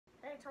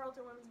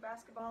Tarleton women's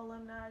basketball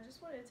alumni. I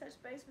just wanted to touch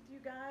base with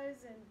you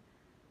guys and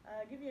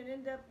give you an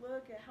in-depth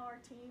look at how our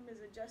team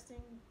is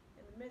adjusting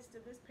in the midst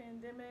of this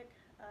pandemic.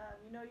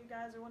 You know, you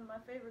guys are one of my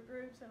favorite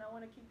groups, and I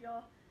want to keep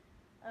y'all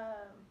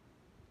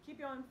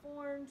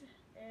informed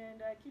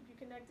and keep you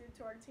connected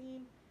to our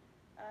team.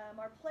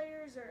 Our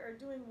players are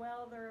doing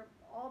well. They're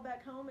all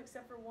back home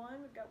except for one.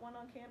 We've got one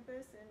on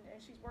campus,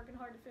 and she's working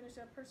hard to finish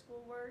up her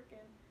schoolwork.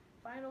 And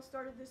finals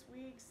started this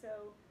week,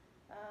 so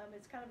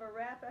it's kind of a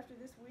wrap after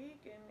this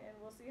week, and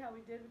we'll see how we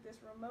did with this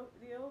remote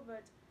deal.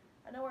 But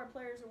I know our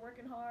players are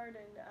working hard,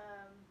 and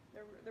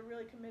they're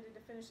really committed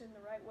to finishing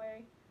the right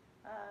way,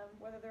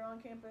 whether they're on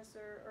campus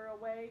or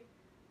away.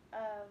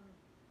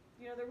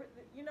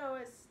 You know,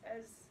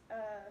 as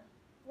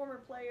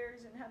former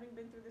players and having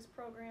been through this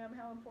program,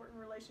 how important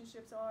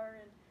relationships are,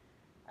 and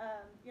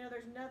you know,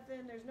 there's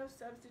no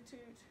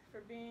substitute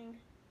for being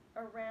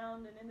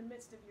around and in the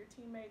midst of your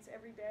teammates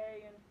every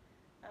day. And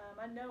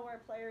I know our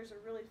players are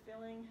really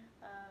feeling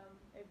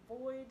a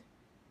void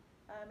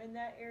in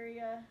that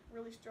area,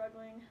 really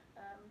struggling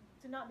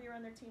to not be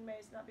around their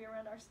teammates, not be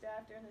around our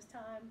staff during this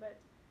time. But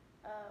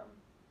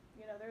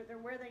you know, they're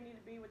where they need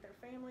to be with their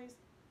families.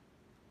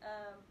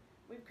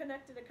 We've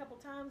connected a couple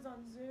times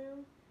on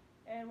Zoom,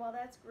 and while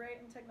that's great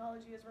and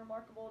technology is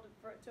remarkable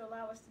to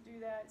allow us to do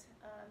that,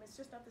 it's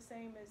just not the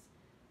same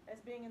as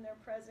being in their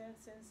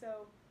presence. And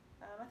so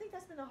I think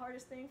that's been the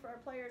hardest thing for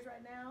our players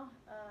right now.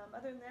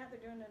 Other than that,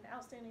 they're doing an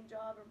outstanding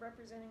job of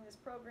representing this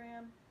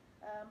program,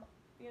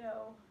 you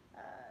know,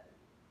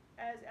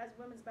 as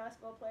women's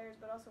basketball players,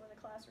 but also in the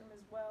classroom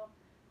as well.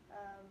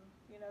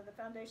 You know, the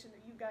foundation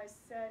that you guys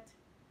set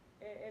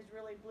is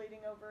really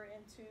bleeding over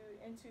into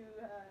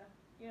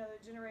you know,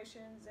 the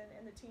generations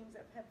and the teams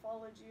that have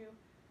followed you.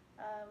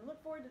 Look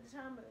forward to the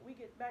time that we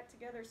get back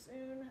together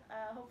soon,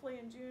 hopefully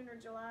in June or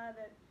July,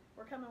 that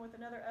we're coming with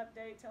another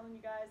update telling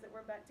you guys that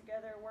we're back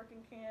together,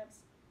 working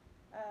camps,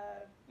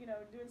 you know,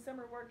 doing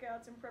summer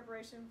workouts in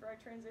preparation for our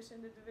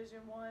transition to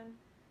Division I.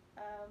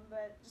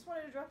 But just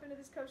wanted to drop into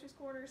this Coach's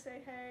Corner,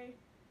 say hey,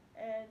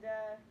 and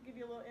give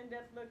you a little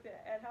in-depth look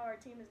at how our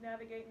team is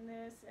navigating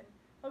this. And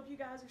hope you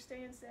guys are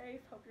staying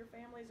safe. Hope your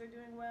families are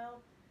doing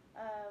well.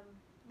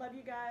 Love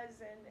you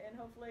guys, and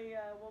hopefully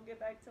we'll get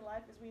back to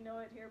life as we know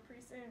it here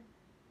pretty soon.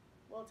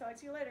 We'll talk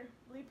to you later.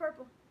 Bleed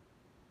purple.